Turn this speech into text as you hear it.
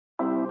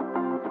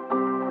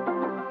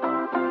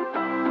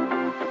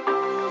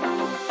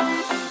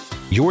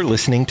You're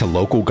listening to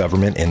Local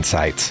Government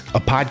Insights, a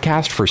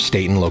podcast for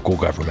state and local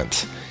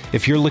governments.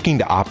 If you're looking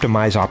to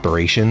optimize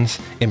operations,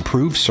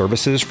 improve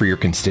services for your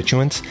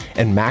constituents,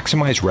 and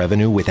maximize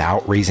revenue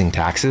without raising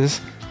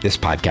taxes, this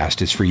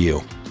podcast is for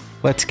you.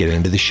 Let's get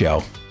into the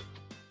show.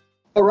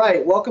 All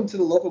right, welcome to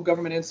the Local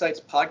Government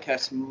Insights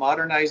podcast,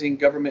 Modernizing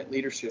Government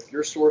Leadership,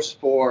 your source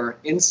for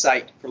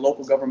insight for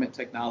local government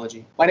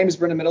technology. My name is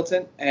Brendan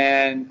Middleton,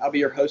 and I'll be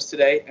your host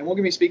today. And we're going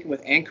to be speaking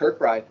with Ann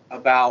Kirkbride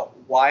about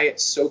why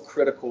it's so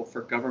critical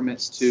for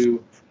governments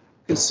to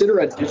consider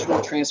a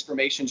digital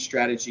transformation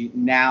strategy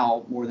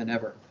now more than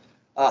ever.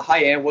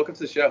 Hi, Ann. Welcome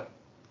to the show.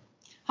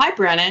 Hi,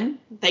 Brennan.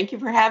 Thank you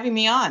for having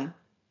me on.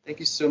 Thank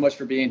you so much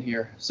for being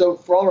here. So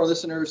for all our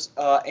listeners,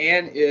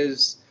 Ann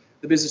is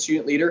the business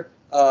unit leader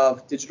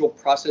of digital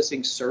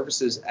processing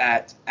services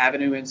at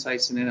Avenue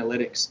Insights and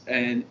Analytics,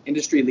 an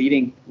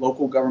industry-leading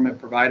local government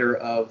provider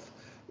of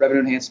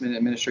revenue enhancement and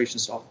administration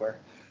software.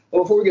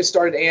 Well, before we get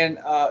started, Ann,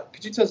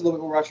 could you tell us a little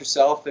bit more about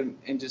yourself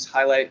and just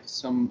highlight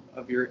some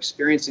of your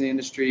experience in the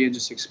industry and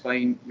just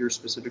explain your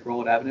specific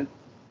role at Avenue?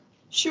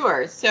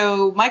 Sure.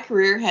 So my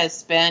career has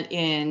spent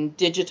in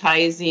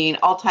digitizing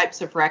all types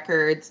of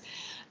records.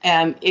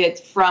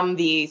 It's from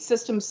the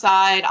system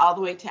side all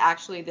the way to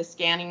actually the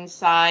scanning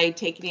side,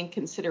 taking in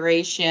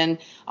consideration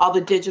all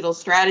the digital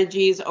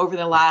strategies over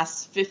the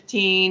last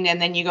 15,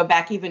 and then you go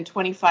back even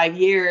 25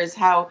 years,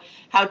 how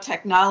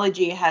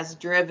technology has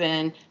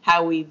driven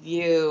how we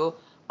view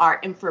our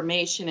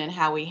information and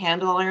how we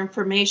handle our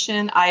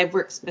information. I have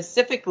worked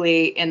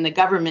specifically in the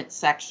government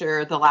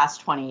sector the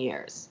last 20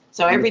 years.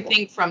 So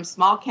everything from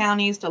small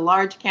counties to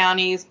large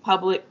counties,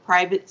 public,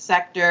 private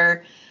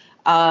sector.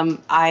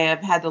 I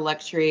have had the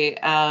luxury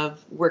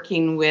of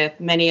working with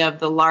many of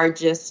the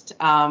largest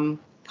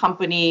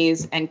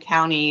companies and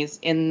counties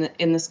in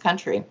this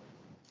country.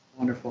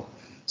 Wonderful.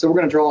 So we're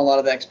going to draw on a lot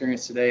of that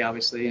experience today,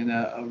 obviously, and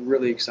a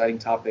really exciting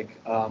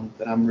topic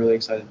that I'm really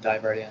excited to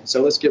dive right in.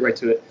 So let's get right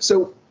to it.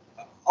 So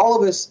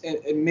all of us,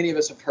 and many of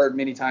us have heard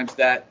many times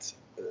that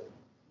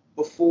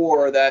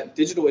before that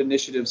digital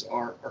initiatives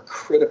are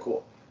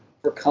critical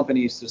for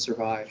companies to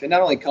survive. And not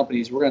only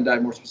companies, we're going to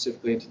dive more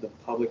specifically into the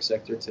public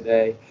sector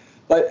today.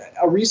 But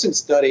a recent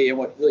study, and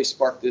what really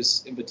sparked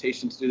this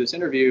invitation to do this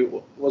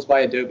interview, was by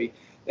Adobe.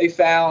 They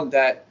found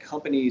that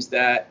companies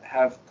that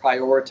have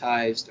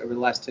prioritized over the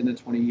last 10 to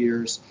 20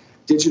 years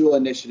digital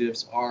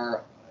initiatives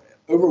are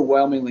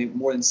overwhelmingly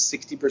more than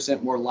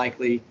 60% more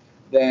likely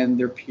than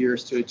their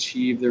peers to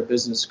achieve their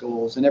business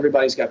goals. And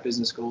everybody's got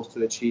business goals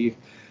to achieve.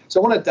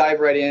 So I want to dive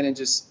right in and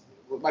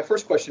my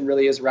first question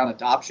really is around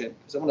adoption,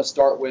 because I want to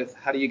start with,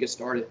 how do you get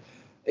started?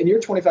 In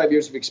your 25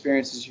 years of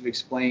experience, as you've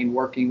explained,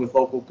 working with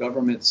local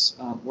governments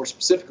more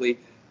specifically,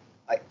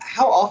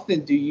 how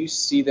often do you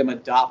see them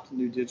adopt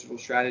new digital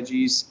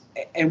strategies?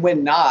 And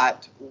when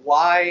not,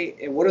 why,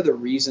 and what are the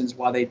reasons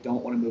why they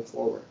don't want to move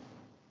forward?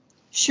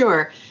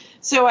 Sure.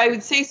 So I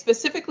would say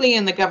specifically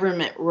in the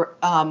government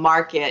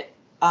market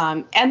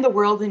and the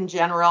world in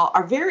general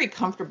are very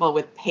comfortable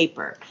with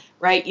paper,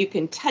 right? You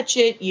can touch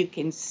it, you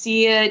can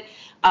see it.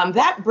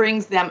 That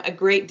brings them a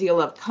great deal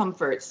of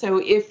comfort.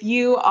 So if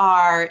you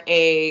are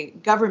a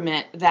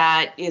government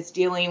that is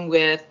dealing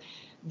with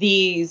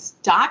these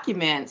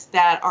documents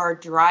that are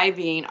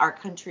driving our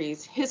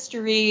country's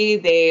history,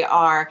 they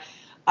are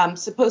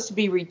supposed to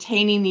be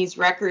retaining these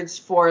records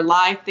for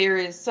life, there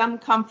is some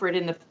comfort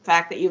in the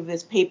fact that you have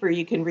this paper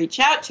you can reach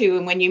out to.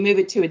 And when you move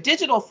it to a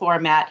digital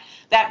format,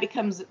 that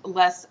becomes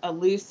less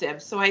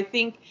elusive. So I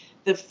think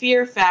the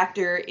fear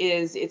factor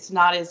is it's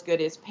not as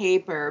good as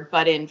paper,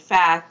 but in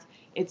fact,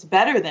 it's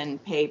better than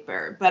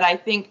paper. But I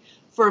think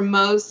for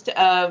most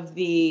of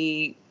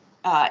the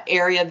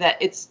area that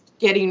it's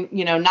getting,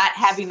 not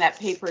having that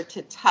paper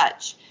to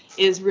touch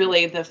is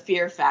really the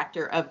fear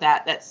factor of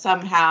that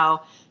somehow,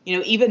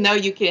 even though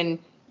you can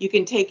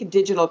take a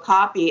digital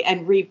copy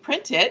and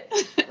reprint it,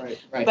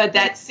 right, but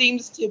that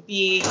seems to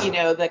be,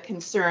 the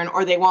concern,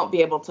 or they won't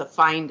be able to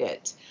find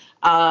it.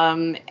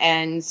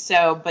 And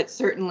so, but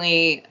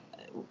certainly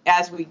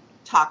as we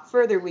talk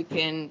further, we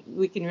can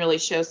really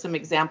show some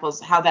examples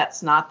how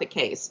that's not the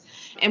case.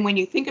 And when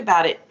you think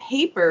about it,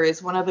 paper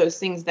is one of those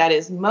things that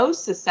is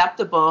most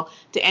susceptible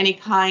to any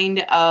kind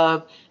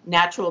of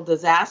natural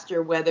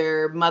disaster,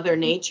 whether Mother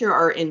Nature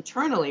or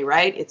internally,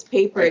 right? It's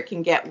paper, right. It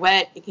can get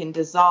wet, it can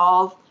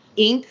dissolve.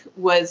 Ink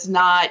was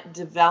not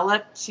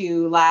developed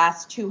to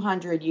last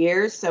 200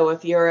 years. So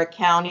if you're a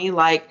county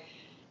like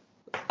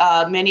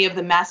many of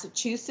the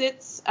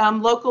Massachusetts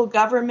local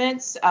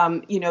governments,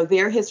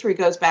 their history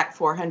goes back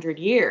 400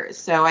 years.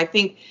 So I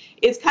think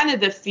it's kind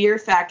of the fear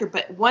factor.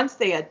 But once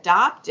they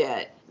adopt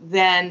it,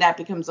 then that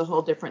becomes a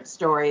whole different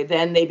story.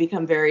 Then they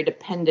become very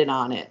dependent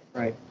on it.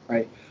 Right.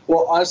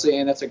 Well, honestly,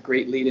 Ann, that's a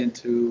great lead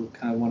into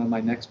kind of one of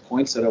my next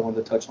points that I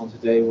wanted to touch on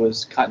today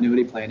was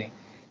continuity planning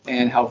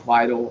and how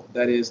vital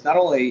that is, not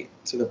only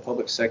to the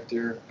public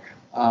sector,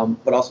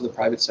 but also the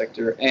private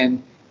sector.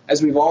 And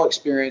as we've all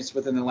experienced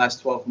within the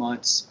last 12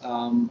 months,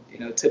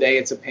 today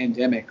it's a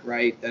pandemic,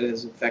 right, that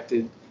has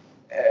affected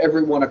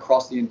everyone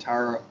across the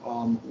entire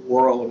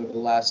world over the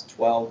last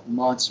 12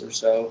 months or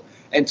so.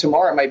 And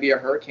tomorrow it might be a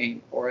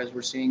hurricane, or as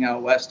we're seeing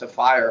out west, a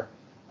fire.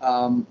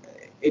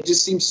 It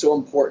just seems so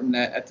important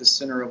that at the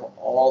center of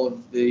all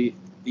of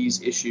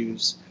these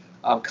issues,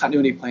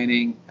 continuity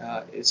planning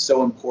is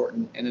so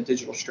important, and a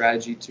digital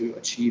strategy to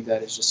achieve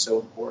that is just so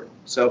important.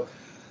 So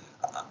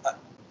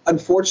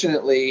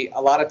unfortunately,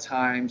 a lot of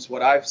times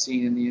what I've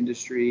seen in the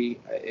industry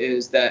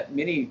is that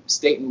many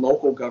state and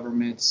local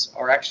governments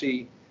are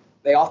actually,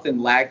 they often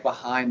lag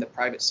behind the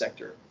private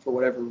sector for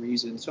whatever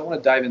reason. So I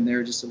want to dive in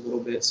there just a little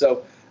bit.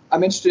 So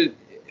I'm interested,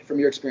 from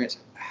your experience,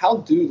 how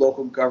do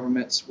local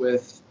governments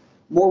with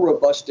more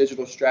robust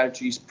digital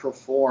strategies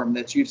perform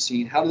that you've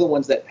seen? How do the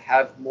ones that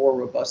have more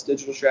robust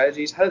digital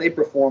strategies, how do they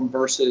perform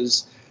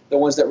versus the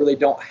ones that really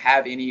don't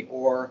have any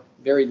or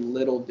very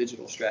little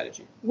digital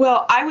strategy?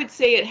 Well, I would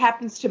say it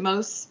happens to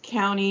most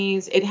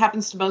counties, it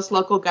happens to most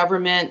local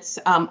governments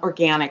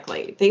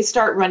organically. They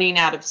start running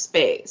out of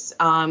space.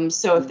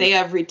 So if they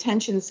have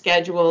retention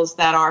schedules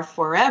that are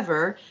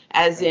forever,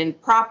 as in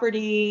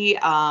property,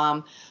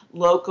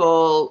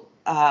 local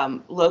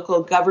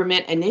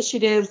government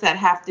initiatives that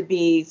have to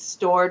be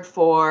stored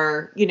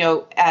for,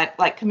 at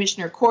like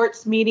commissioner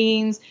courts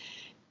meetings,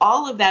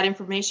 all of that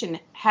information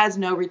has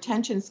no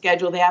retention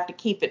schedule. They have to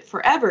keep it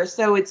forever.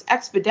 So it's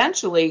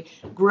exponentially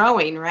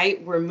growing,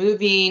 right? We're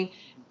moving,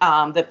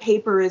 the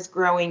paper is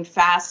growing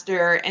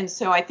faster. And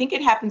so I think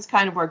it happens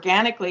kind of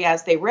organically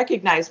as they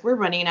recognize we're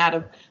running out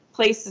of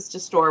places to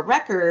store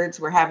records.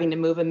 We're having to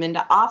move them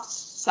into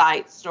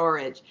off-site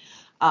storage.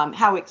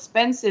 How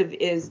expensive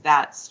is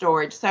that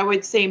storage? So I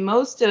would say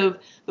most of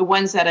the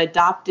ones that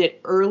adopt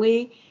it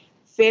early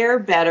fare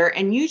better,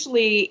 and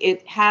usually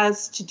it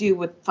has to do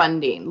with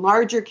funding.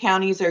 Larger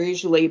counties are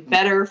usually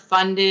better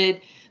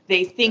funded.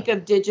 They think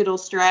of digital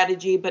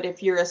strategy, but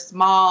if you're a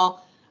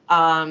small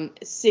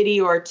city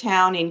or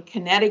town in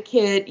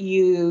Connecticut,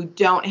 you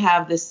don't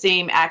have the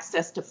same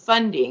access to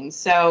funding.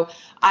 So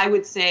I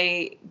would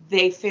say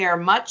they fare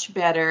much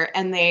better,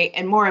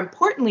 and more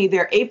importantly,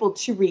 they're able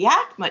to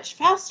react much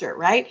faster,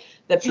 right?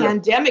 The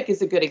pandemic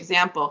is a good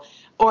example,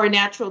 or a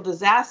natural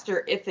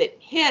disaster. If it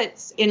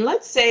hits, and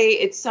let's say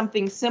it's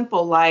something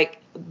simple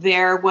like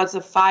there was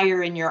a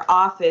fire in your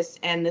office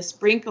and the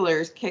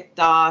sprinklers kicked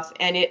off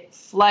and it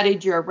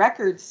flooded your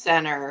records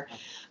center.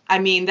 I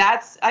mean,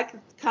 that's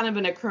kind of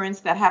an occurrence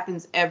that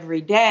happens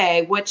every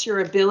day. What's your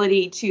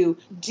ability to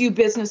do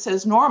business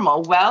as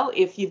normal? Well,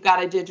 if you've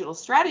got a digital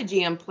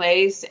strategy in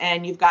place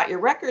and you've got your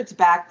records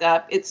backed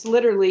up, it's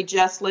literally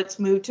just let's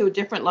move to a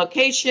different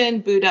location,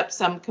 boot up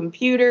some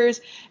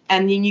computers,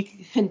 and then you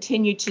can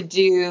continue to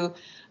do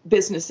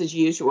business as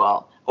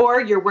usual. Or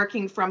you're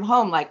working from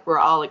home like we're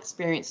all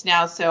experienced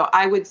now. So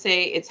I would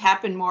say it's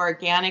happened more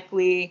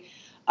organically.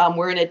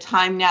 We're in a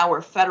time now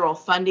where federal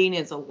funding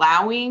is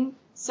allowing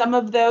some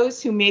of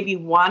those who maybe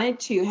wanted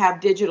to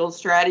have digital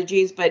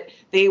strategies, but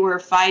they were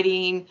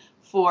fighting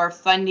for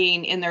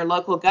funding in their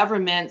local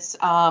governments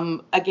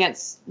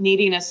against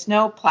needing a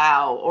snow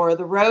plow, or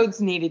the roads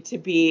needed to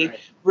be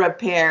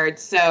repaired.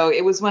 So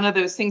it was one of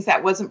those things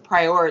that wasn't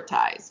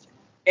prioritized.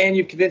 And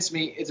you've convinced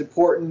me it's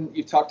important.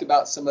 You've talked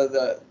about some of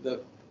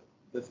the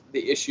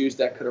issues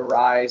that could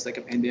arise, like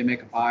a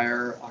pandemic, a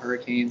fire, a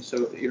hurricane.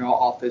 So,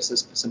 office, a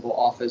simple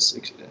office,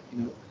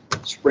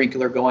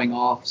 sprinkler going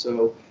off.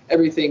 So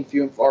everything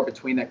few and far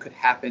between that could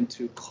happen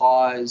to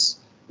cause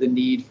the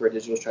need for a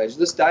digital strategy.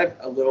 Let's dive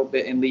a little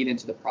bit and lead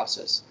into the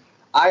process.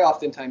 I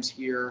oftentimes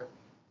hear,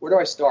 where do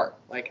I start?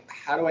 Like,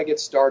 how do I get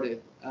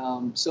started?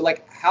 So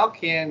how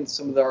can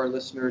some of our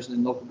listeners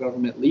and local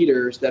government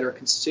leaders that are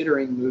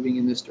considering moving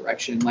in this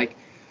direction, like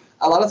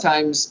a lot of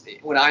times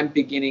when I'm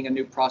beginning a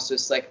new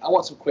process, like I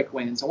want some quick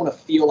wins. I want to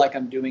feel like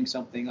I'm doing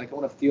something. Like I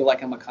want to feel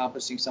like I'm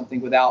accomplishing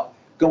something without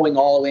going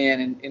all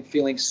in and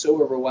feeling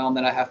so overwhelmed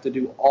that I have to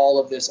do all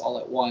of this all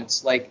at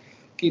once. Like,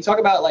 can you talk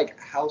about like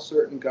how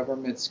certain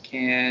governments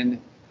can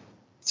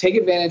take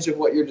advantage of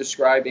what you're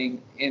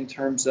describing in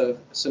terms of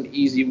some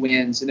easy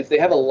wins? And if they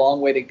have a long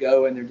way to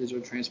go in their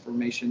digital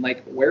transformation,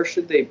 like where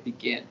should they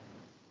begin?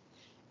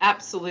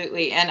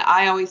 Absolutely. And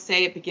I always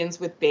say it begins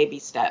with baby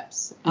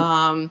steps.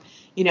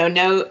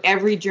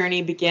 Every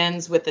journey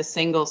begins with a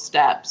single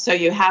step. So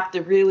you have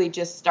to really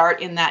just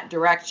start in that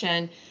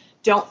direction.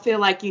 Don't feel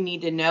like you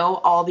need to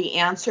know all the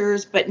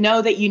answers, but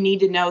know that you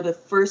need to know the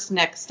first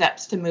next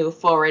steps to move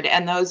forward.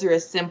 And those are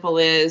as simple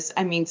as,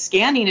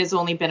 scanning has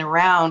only been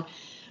around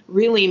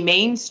really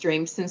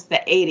mainstream since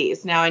the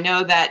 80s. Now, I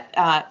know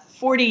that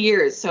 40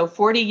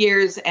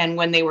 years, and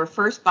when they were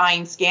first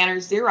buying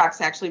scanners,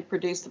 Xerox actually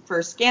produced the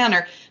first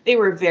scanner. They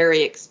were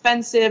very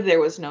expensive. There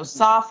was no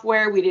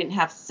software. We didn't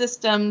have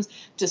systems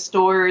to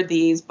store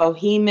these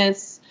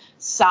behemoths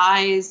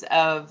size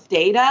of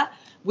data,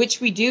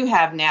 which we do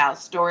have now.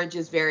 Storage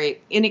is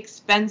very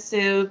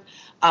inexpensive.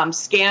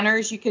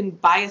 Scanners, you can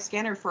buy a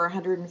scanner for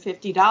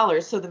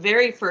 $150. So the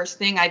very first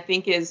thing I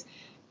think is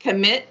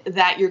commit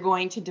that you're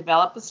going to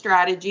develop a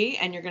strategy,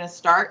 and you're going to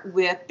start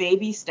with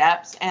baby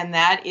steps. And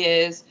that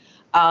is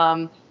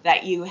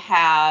that you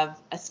have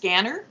a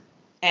scanner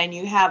and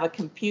you have a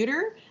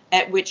computer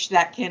at which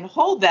that can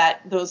hold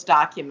those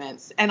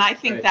documents. And I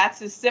think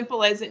that's as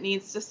simple as it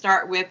needs to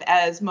start with,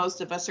 as most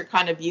of us are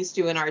kind of used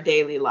to in our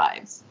daily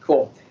lives.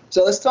 Cool.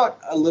 So let's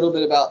talk a little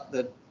bit about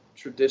the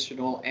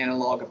traditional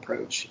analog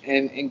approach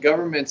and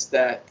governments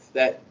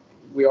that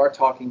we are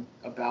talking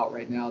about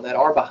right now that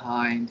are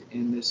behind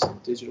in this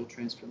digital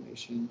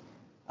transformation,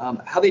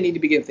 how they need to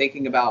begin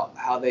thinking about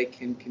how they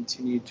can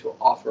continue to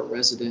offer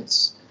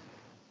residents,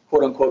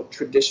 quote unquote,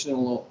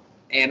 traditional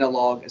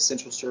analog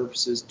essential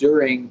services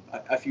during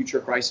a future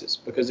crisis.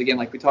 Because again,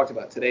 like we talked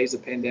about, today's a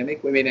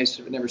pandemic. We may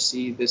never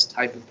see this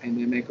type of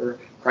pandemic or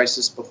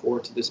crisis before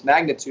to this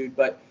magnitude,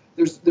 but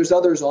there's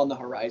others on the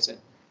horizon.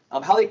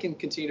 How they can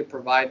continue to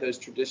provide those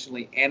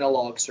traditionally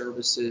analog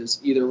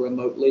services either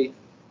remotely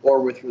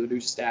or with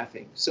reduced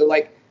staffing. So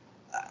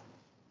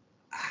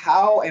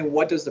how and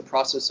what does the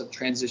process of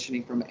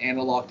transitioning from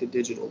analog to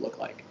digital look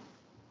like?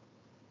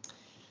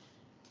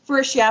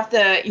 First, you have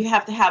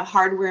to have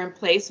hardware in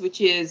place,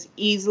 which is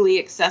easily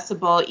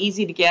accessible,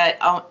 easy to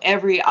get.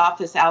 Every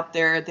office out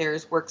there,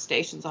 there's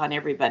workstations on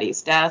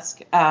everybody's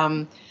desk.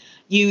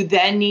 You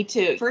then need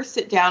to first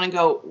sit down and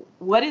go,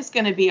 what is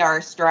going to be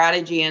our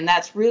strategy? And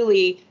that's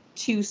really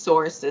two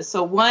sources.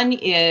 So one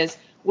is,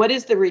 what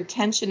is the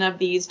retention of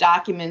these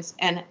documents,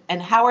 and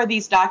how are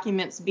these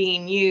documents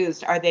being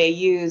used? Are they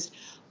used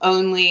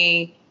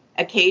only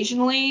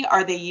occasionally?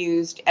 Are they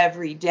used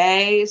every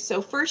day?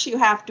 So first you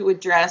have to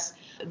address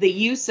the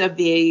use of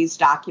these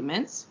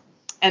documents,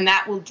 and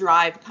that will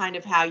drive kind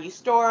of how you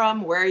store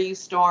them, where you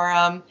store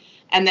them.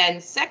 And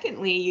then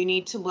secondly, you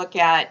need to look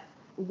at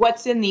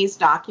what's in these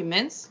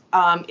documents.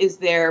 Is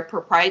there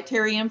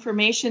proprietary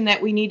information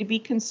that we need to be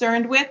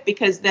concerned with?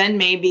 Because then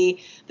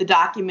maybe the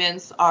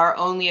documents are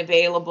only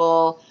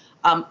available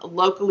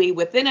locally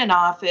within an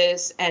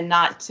office and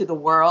not to the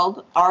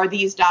world. Are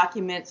these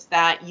documents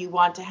that you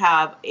want to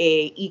have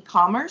a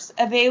e-commerce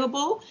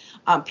available?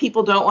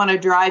 People don't want to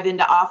drive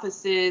into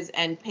offices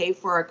and pay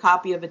for a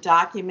copy of a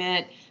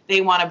document. They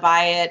want to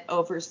buy it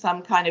over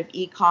some kind of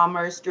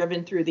e-commerce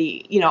driven through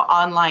the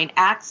online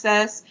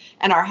access,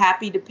 and are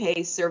happy to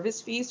pay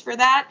service fees for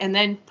that and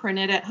then print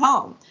it at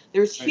home.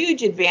 There's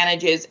huge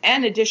advantages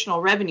and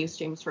additional revenue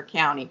streams for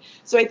county.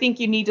 So I think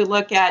you need to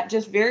look at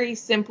just very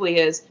simply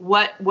is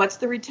what's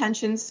the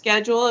retention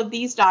schedule of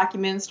these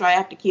documents? Do I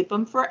have to keep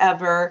them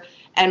forever?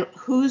 And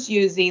who's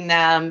using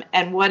them?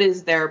 And what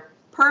is their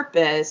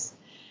purpose?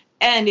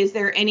 And is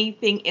there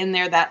anything in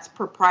there that's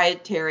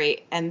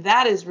proprietary? And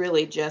that is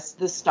really just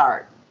the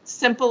start.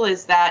 Simple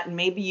as that. And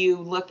maybe you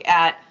look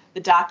at the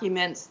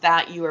documents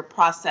that you are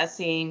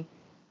processing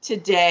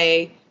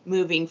today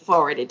moving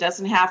forward. It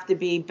doesn't have to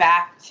be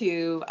back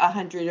to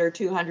 100 or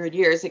 200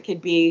 years. It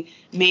could be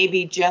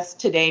maybe just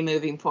today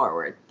moving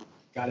forward.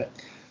 Got it.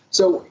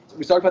 So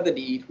we talked about the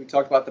need, we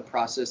talked about the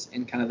process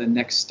and kind of the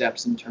next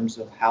steps in terms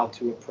of how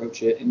to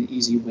approach it and the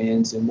easy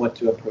wins and what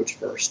to approach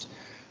first.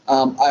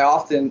 I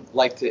often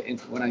like to,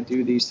 when I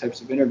do these types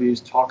of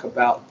interviews, talk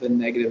about the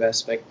negative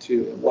aspect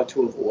too and what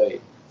to avoid.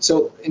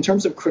 So in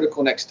terms of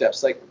critical next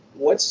steps,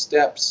 what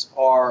steps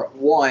are,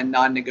 one,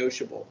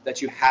 non-negotiable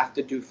that you have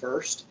to do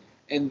first?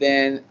 And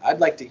then I'd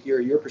like to hear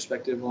your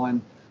perspective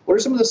on what are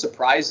some of the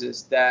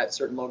surprises that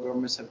certain local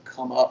governments have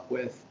come up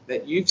with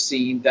that you've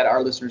seen that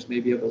our listeners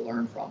may be able to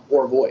learn from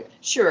or avoid?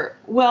 Sure.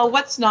 Well,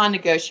 what's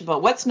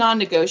non-negotiable? What's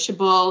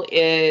non-negotiable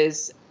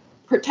is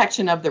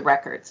protection of the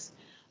records.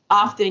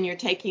 Often you're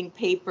taking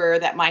paper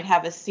that might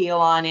have a seal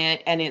on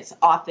it and it's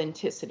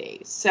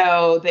authenticity.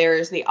 So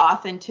there's the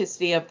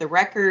authenticity of the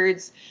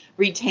records,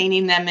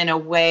 retaining them in a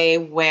way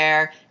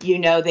where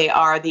they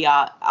are the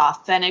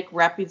authentic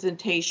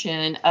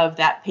representation of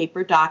that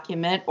paper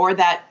document or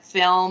that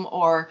film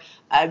or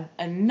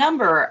a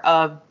number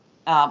of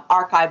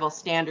archival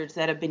standards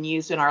that have been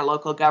used in our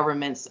local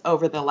governments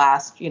over the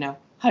last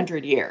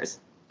 100 years.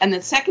 And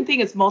the second thing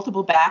is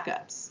multiple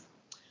backups.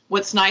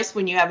 What's nice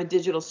when you have a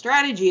digital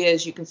strategy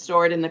is you can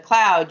store it in the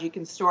cloud. You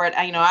can store it,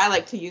 I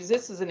like to use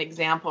this as an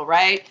example,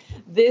 right?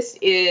 This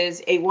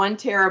is a 1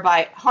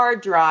 terabyte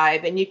hard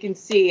drive, and you can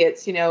see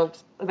it's,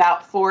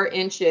 about 4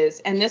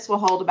 inches, and this will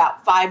hold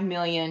about 5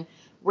 million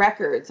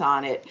records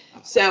on it.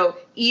 So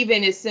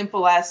even as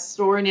simple as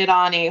storing it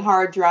on a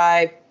hard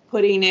drive,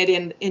 putting it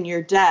in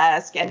your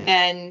desk, and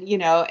then,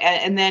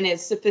 and then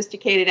as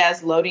sophisticated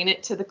as loading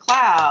it to the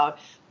cloud,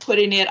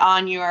 putting it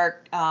on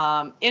your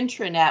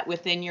intranet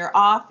within your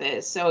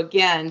office. So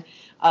again,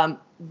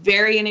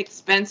 very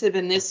inexpensive,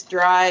 and this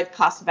drive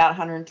costs about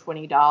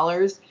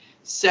 $120.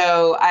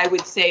 So I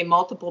would say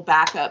multiple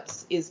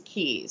backups is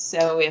key.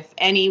 So if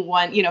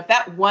anyone, if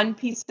that one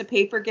piece of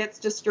paper gets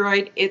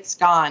destroyed, it's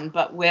gone.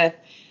 But with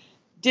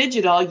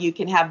digital, you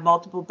can have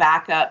multiple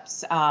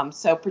backups.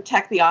 So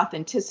protect the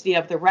authenticity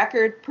of the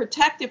record.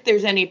 Protect if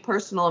there's any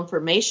personal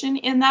information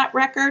in that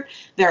record.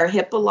 There are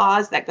HIPAA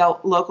laws that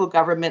local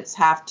governments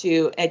have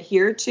to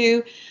adhere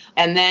to,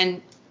 and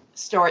then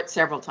store it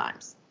several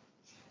times.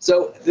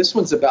 So this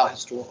one's about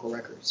historical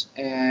records.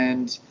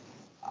 And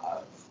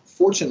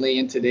fortunately,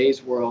 in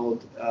today's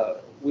world,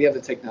 we have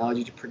the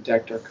technology to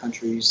protect our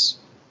country's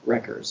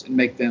records and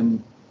make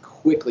them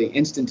quickly,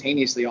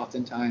 instantaneously,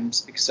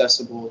 oftentimes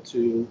accessible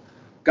to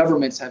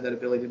governments have that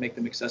ability to make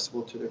them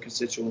accessible to their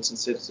constituents and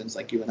citizens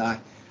like you and I.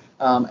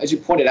 As you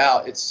pointed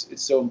out, it's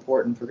so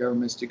important for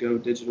governments to go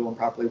digital and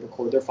properly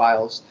record their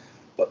files,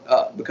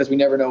 but because we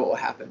never know what will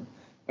happen.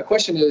 My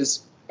question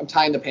is, I'm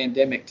tying the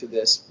pandemic to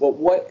this. Well,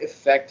 what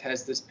effect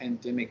has this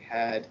pandemic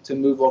had to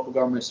move local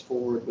governments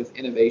forward with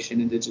innovation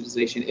and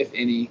digitization, if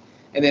any?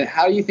 And then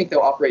how do you think they'll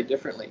operate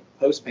differently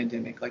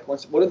post-pandemic? Like,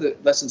 what are the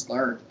lessons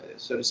learned,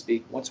 so to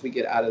speak, once we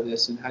get out of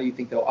this, and how do you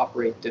think they'll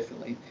operate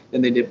differently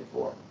than they did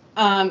before?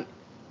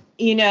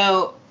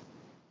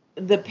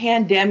 The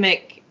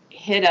pandemic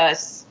hit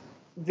us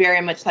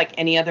very much like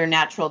any other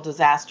natural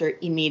disaster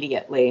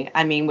immediately.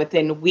 I mean,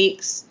 within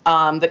weeks,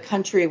 the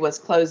country was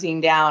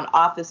closing down,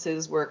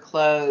 offices were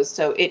closed.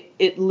 So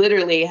it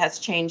literally has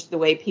changed the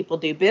way people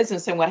do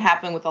business. And what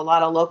happened with a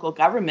lot of local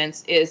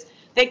governments is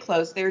they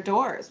closed their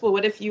doors. Well,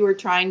 what if you were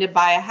trying to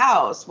buy a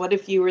house? What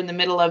if you were in the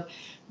middle of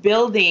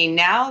building?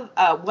 Now,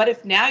 what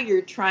if now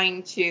you're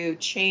trying to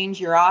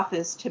change your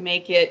office to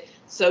make it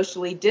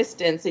socially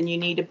distanced and you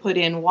need to put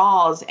in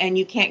walls and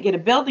you can't get a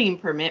building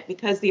permit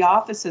because the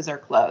offices are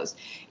closed?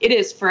 It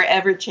has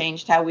forever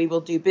changed how we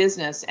will do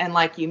business. And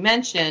like you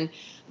mentioned,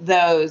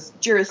 those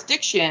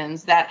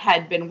jurisdictions that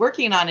had been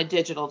working on a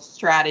digital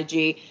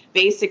strategy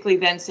basically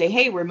then say,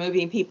 hey, we're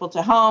moving people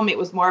to home. It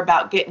was more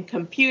about getting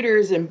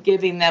computers and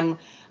giving them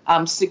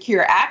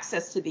secure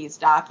access to these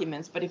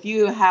documents. But if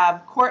you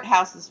have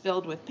courthouses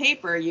filled with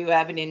paper, you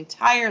have an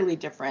entirely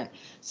different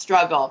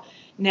struggle.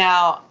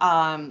 Now,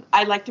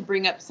 I'd like to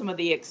bring up some of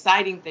the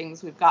exciting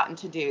things we've gotten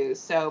to do.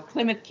 So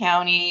Plymouth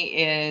County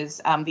is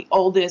the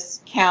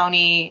oldest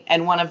county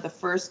and one of the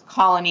first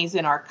colonies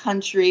in our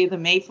country. The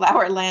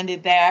Mayflower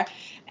landed there.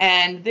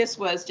 And this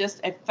was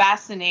just a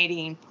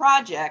fascinating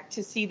project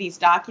to see these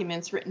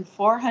documents written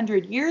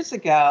 400 years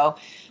ago,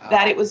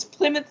 that it was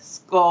Plymouth's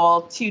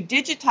goal to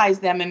digitize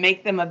them and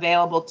make them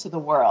available to the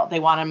world. They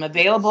want them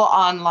available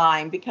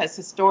online because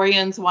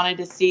historians wanted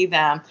to see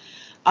them.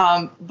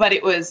 But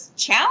it was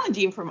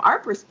challenging from our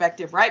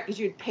perspective, right?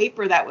 Because you had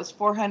paper that was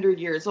 400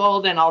 years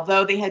old, and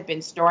although they had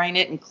been storing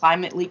it in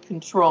climately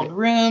controlled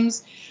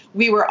rooms,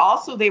 they were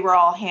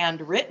all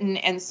handwritten,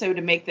 and so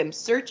to make them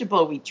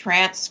searchable, we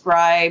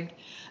transcribed.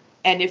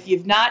 And if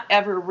you've not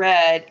ever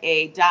read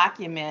a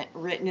document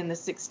written in the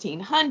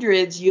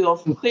 1600s, you'll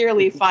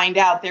clearly find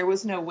out there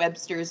was no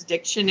Webster's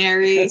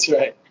dictionary. That's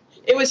right.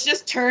 It was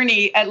just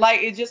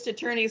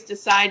attorneys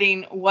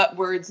deciding what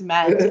words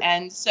meant,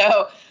 and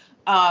so.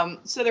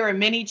 So there are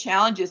many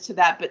challenges to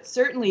that, but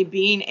certainly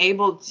being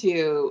able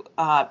to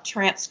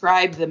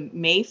transcribe the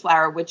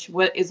Mayflower, which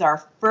is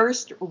our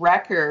first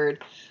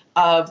record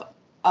of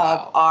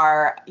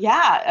our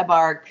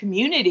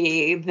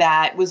community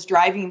that was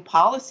driving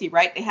policy,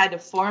 right? They had to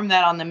form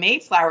that on the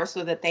Mayflower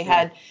so that they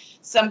had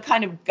some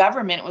kind of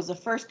government. It was the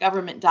first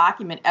government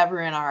document ever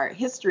in our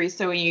history.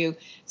 So when you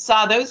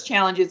saw those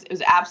challenges, it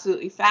was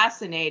absolutely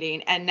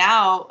fascinating. And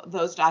now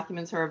those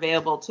documents are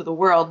available to the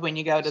world when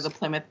you go to the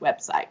Plymouth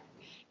website.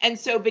 And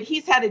so, but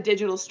he's had a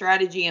digital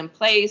strategy in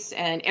place,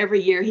 and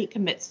every year he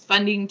commits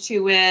funding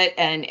to it.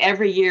 And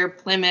every year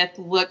Plymouth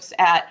looks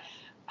at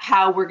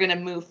how we're going to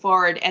move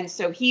forward. And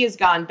so he has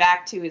gone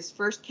back to his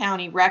first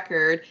county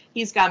record.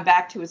 He's gone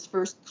back to his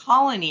first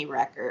colony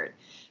record.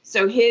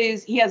 So he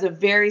has a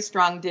very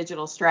strong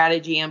digital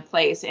strategy in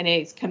place, and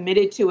he's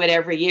committed to it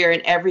every year.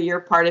 And every year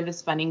part of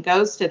his funding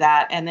goes to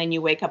that. And then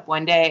you wake up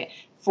one day,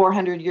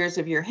 400 years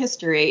of your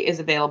history is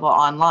available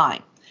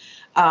online.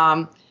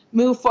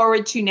 Move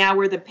forward to now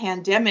we're the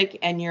pandemic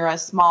and you're a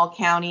small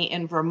county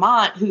in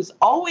Vermont who's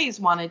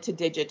always wanted to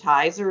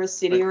digitize, or a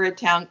city or a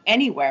town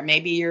anywhere.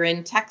 Maybe you're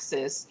in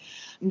Texas.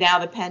 Now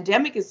the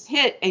pandemic is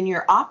hit and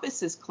your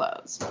office is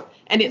closed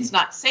and it's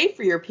not safe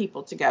for your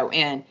people to go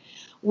in.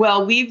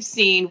 Well, we've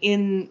seen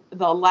in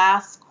the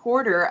last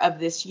quarter of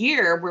this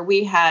year where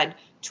we had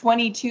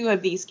 22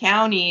 of these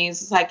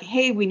counties, it's like,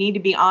 hey, we need to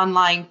be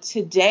online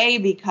today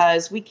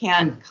because we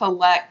can't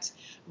collect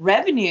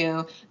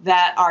revenue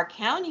that our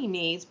county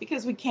needs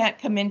because we can't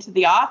come into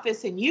the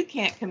office and you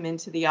can't come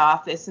into the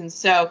office. And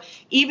so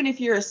even if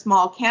you're a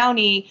small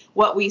county,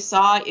 what we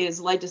saw is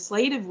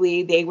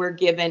legislatively they were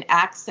given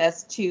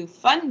access to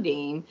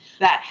funding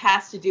that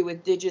has to do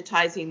with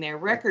digitizing their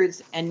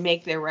records and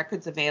make their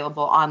records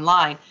available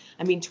online.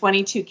 I mean,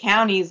 22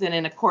 counties, and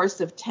in a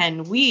course of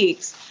 10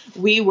 weeks,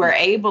 we were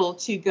able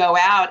to go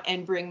out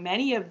and bring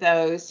many of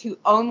those who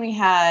only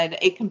had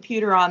a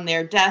computer on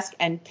their desk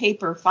and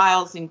paper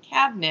files and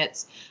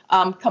cabinets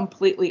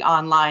completely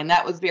online.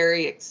 That was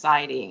very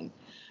exciting.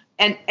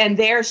 And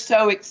they're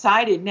so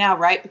excited now,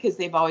 right, because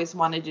they've always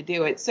wanted to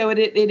do it. So it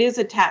is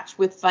attached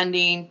with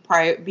funding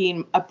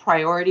being a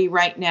priority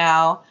right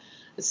now.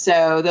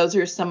 So those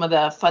are some of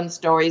the fun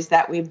stories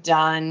that we've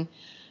done.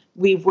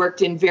 We've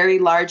worked in very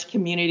large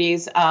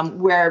communities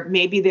where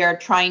maybe they're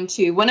trying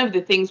to, one of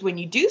the things when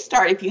you do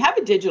start, if you have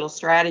a digital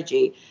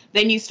strategy,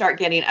 then you start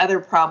getting other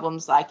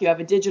problems like you have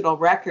a digital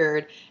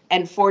record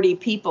and 40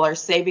 people are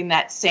saving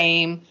that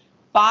same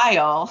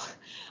file.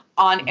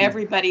 on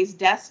everybody's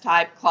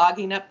desktop,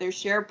 clogging up their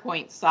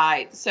SharePoint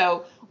site.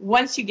 So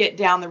once you get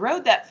down the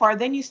road that far,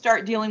 then you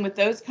start dealing with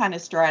those kind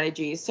of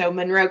strategies. So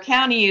Monroe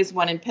County is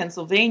one in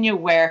Pennsylvania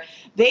where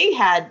they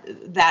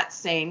had that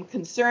same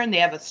concern. They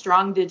have a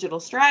strong digital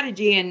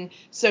strategy. And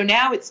so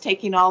now it's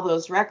taking all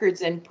those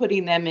records and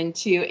putting them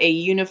into a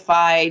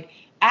unified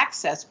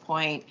access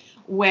point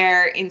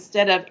where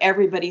instead of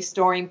everybody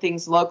storing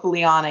things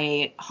locally on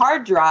a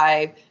hard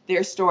drive,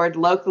 they're stored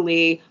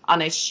locally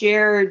on a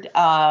shared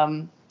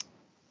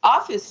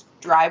office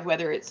drive,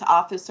 whether it's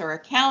office or a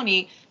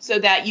county, so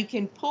that you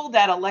can pull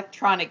that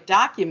electronic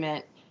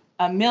document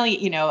a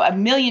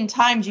million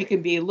times. You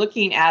can be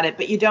looking at it,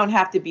 but you don't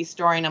have to be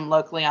storing them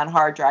locally on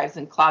hard drives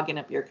and clogging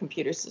up your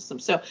computer system.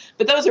 So,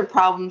 but those are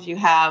problems you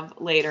have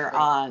later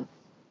on.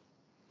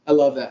 I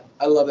love that.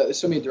 There's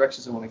so many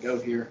directions I want to go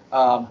here.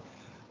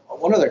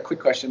 One other quick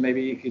question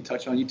maybe you could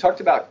touch on. You talked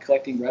about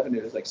collecting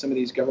revenues. Like some of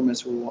these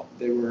governments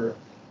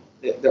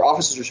their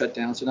offices are shut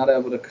down, so not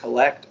able to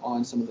collect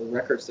on some of the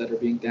records that are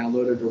being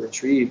downloaded or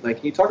retrieved. Like,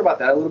 can you talk about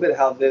that a little bit,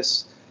 how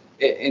this,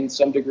 in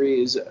some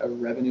degree, is a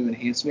revenue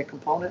enhancement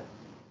component?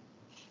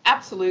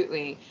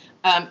 Absolutely.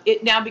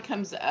 It now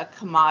becomes a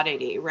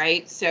commodity,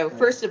 right? So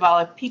first of all,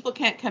 if people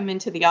can't come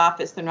into the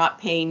office, they're not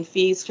paying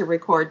fees to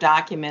record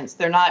documents.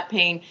 They're not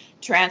paying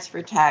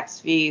transfer tax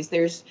fees.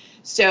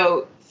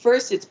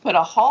 First, it's put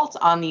a halt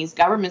on these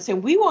governments,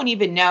 and we won't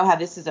even know how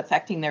this is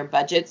affecting their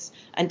budgets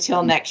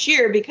until next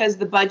year, because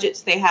the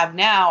budgets they have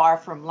now are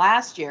from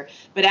last year.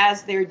 But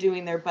as they're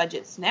doing their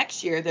budgets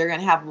next year, they're going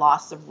to have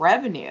loss of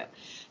revenue.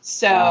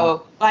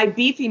 So by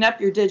beefing up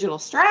your digital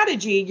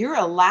strategy, you're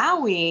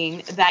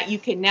allowing that you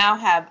can now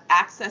have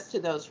access to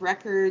those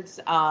records,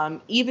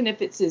 even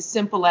if it's as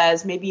simple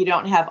as maybe you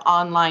don't have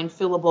online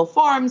fillable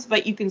forms,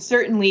 but you can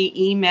certainly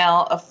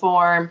email a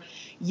form.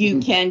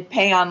 You can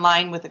pay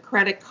online with a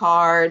credit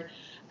card,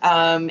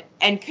 and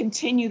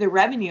continue the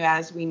revenue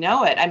as we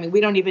know it. I mean,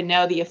 we don't even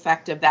know the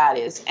effect of that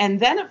is.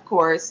 And then, of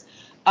course,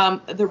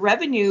 the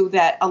revenue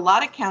that a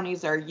lot of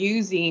counties are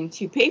using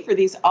to pay for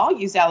these, I'll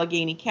use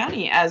Allegheny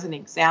County as an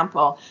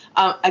example.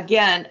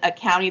 Again, a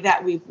county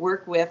that we've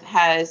worked with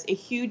has a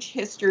huge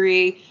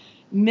history,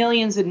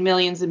 millions and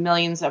millions and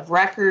millions of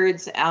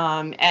records,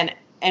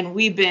 and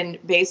we've been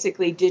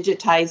basically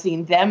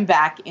digitizing them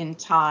back in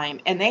time.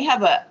 And they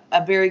have a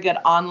very good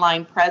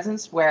online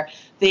presence where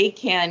they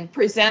can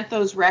present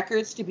those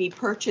records to be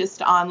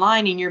purchased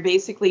online, and you're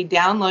basically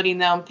downloading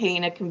them,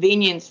 paying a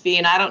convenience fee.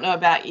 And I don't know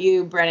about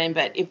you, Brennan,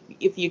 but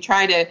if you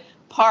try to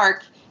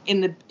park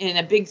in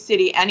a big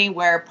city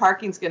anywhere,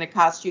 parking's going to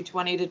cost you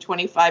 $20 to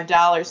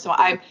 $25. So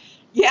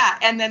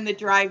and then the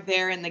drive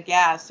there and the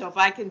gas. So if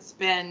I can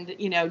spend,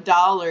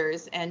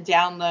 dollars and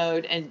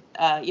download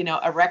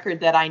a record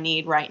that I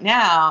need right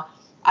now,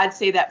 I'd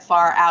say that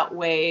far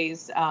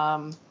outweighs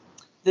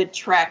the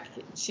trek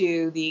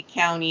to the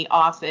county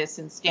office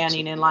and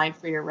standing in line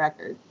for your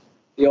record.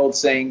 The old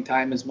saying,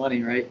 time is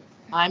money, right?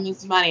 Time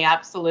is money.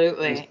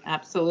 Absolutely.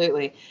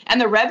 Absolutely. And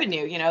the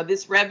revenue,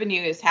 this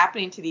revenue is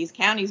happening to these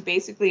counties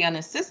basically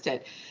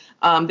unassisted.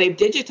 They've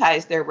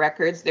digitized their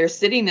records. They're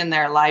sitting in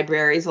their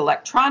libraries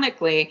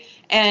electronically.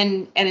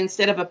 And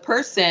instead of a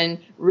person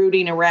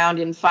rooting around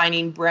and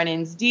finding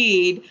Brennan's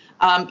deed,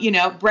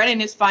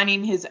 Brennan is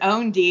finding his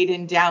own deed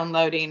and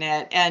downloading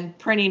it and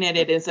printing it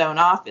at his own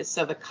office.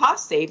 So the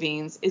cost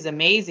savings is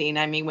amazing.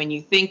 I mean, when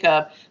you think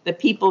of the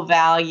people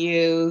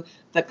value,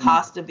 the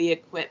cost of the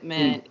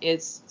equipment,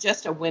 it's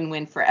just a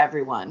win-win for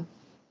everyone.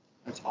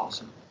 That's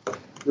awesome.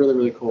 Really,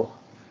 really cool.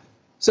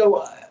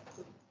 So,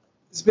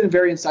 it's been a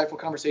very insightful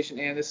conversation,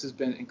 Ann. This has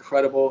been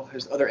incredible.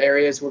 There's other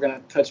areas we're going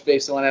to touch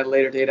base on at a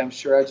later date. I'm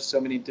sure I have just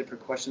so many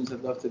different questions.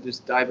 I'd love to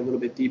just dive a little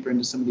bit deeper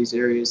into some of these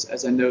areas,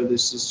 as I know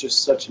this is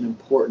just such an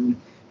important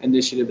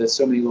initiative that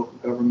so many local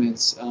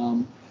governments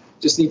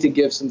just need to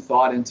give some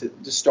thought into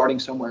just starting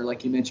somewhere,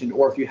 like you mentioned,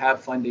 or if you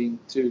have funding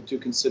to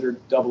consider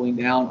doubling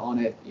down on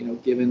it,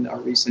 given our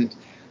recent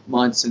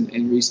months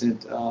and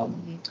recent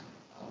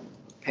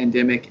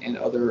pandemic and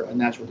other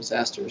natural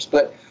disasters.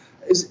 But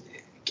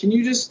can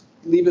you just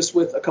leave us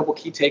with a couple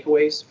key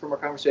takeaways from our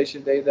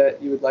conversation today that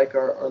you would like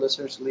our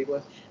listeners to leave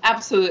with?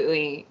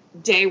 Absolutely.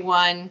 Day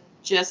one,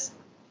 just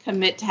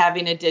commit to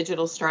having a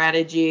digital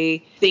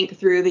strategy. Think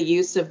through the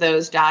use of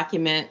those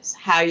documents,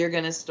 how you're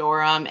going to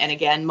store them, and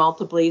again,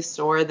 multiply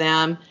store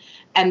them.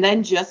 And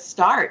then just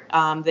start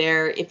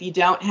there. If you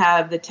don't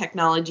have the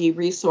technology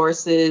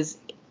resources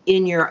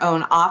in your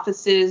own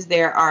offices,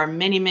 there are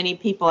many, many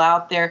people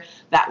out there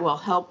that will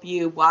help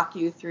you, walk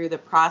you through the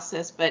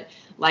process. But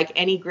like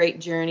any great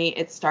journey,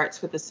 it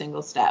starts with a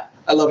single step.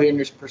 I love hearing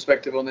your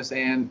perspective on this,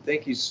 Ann.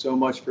 Thank you so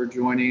much for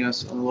joining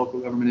us on the Local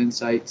Government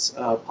Insights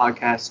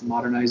podcast,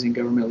 Modernizing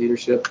Government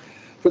Leadership.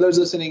 For those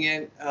listening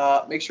in,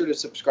 make sure to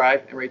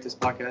subscribe and rate this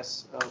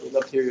podcast. We'd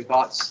love to hear your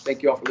thoughts.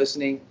 Thank you all for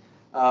listening.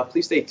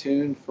 Please stay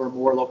tuned for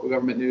more local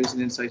government news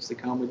and insights to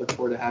come. We look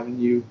forward to having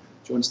you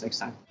join us next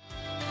time.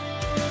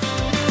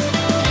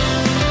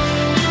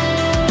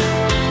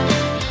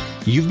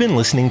 You've been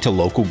listening to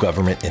Local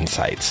Government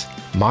Insights,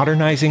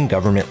 Modernizing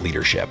Government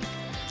Leadership.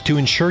 To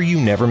ensure you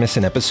never miss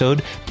an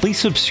episode, please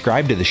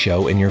subscribe to the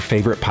show in your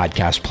favorite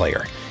podcast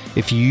player.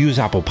 If you use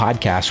Apple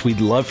Podcasts,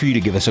 we'd love for you to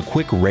give us a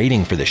quick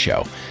rating for the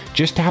show.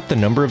 Just tap the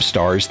number of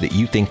stars that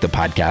you think the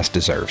podcast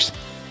deserves.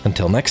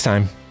 Until next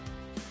time.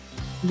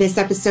 This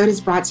episode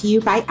is brought to you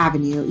by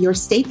Avenue, your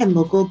state and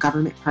local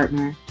government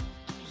partner.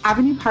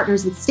 Avenue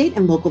partners with state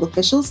and local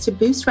officials to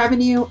boost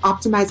revenue,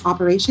 optimize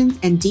operations,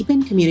 and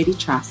deepen community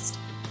trust.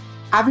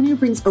 Avenue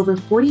brings over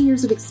 40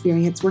 years of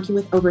experience working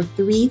with over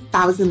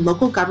 3,000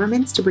 local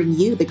governments to bring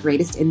you the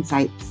greatest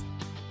insights.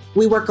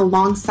 We work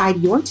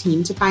alongside your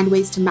team to find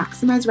ways to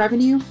maximize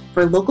revenue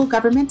for local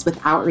governments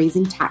without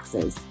raising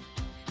taxes.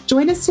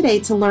 Join us today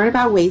to learn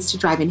about ways to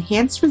drive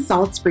enhanced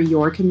results for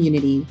your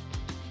community.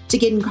 To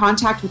get in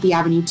contact with the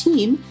Avenue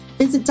team,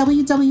 visit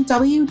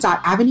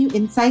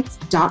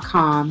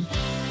www.avenueinsights.com.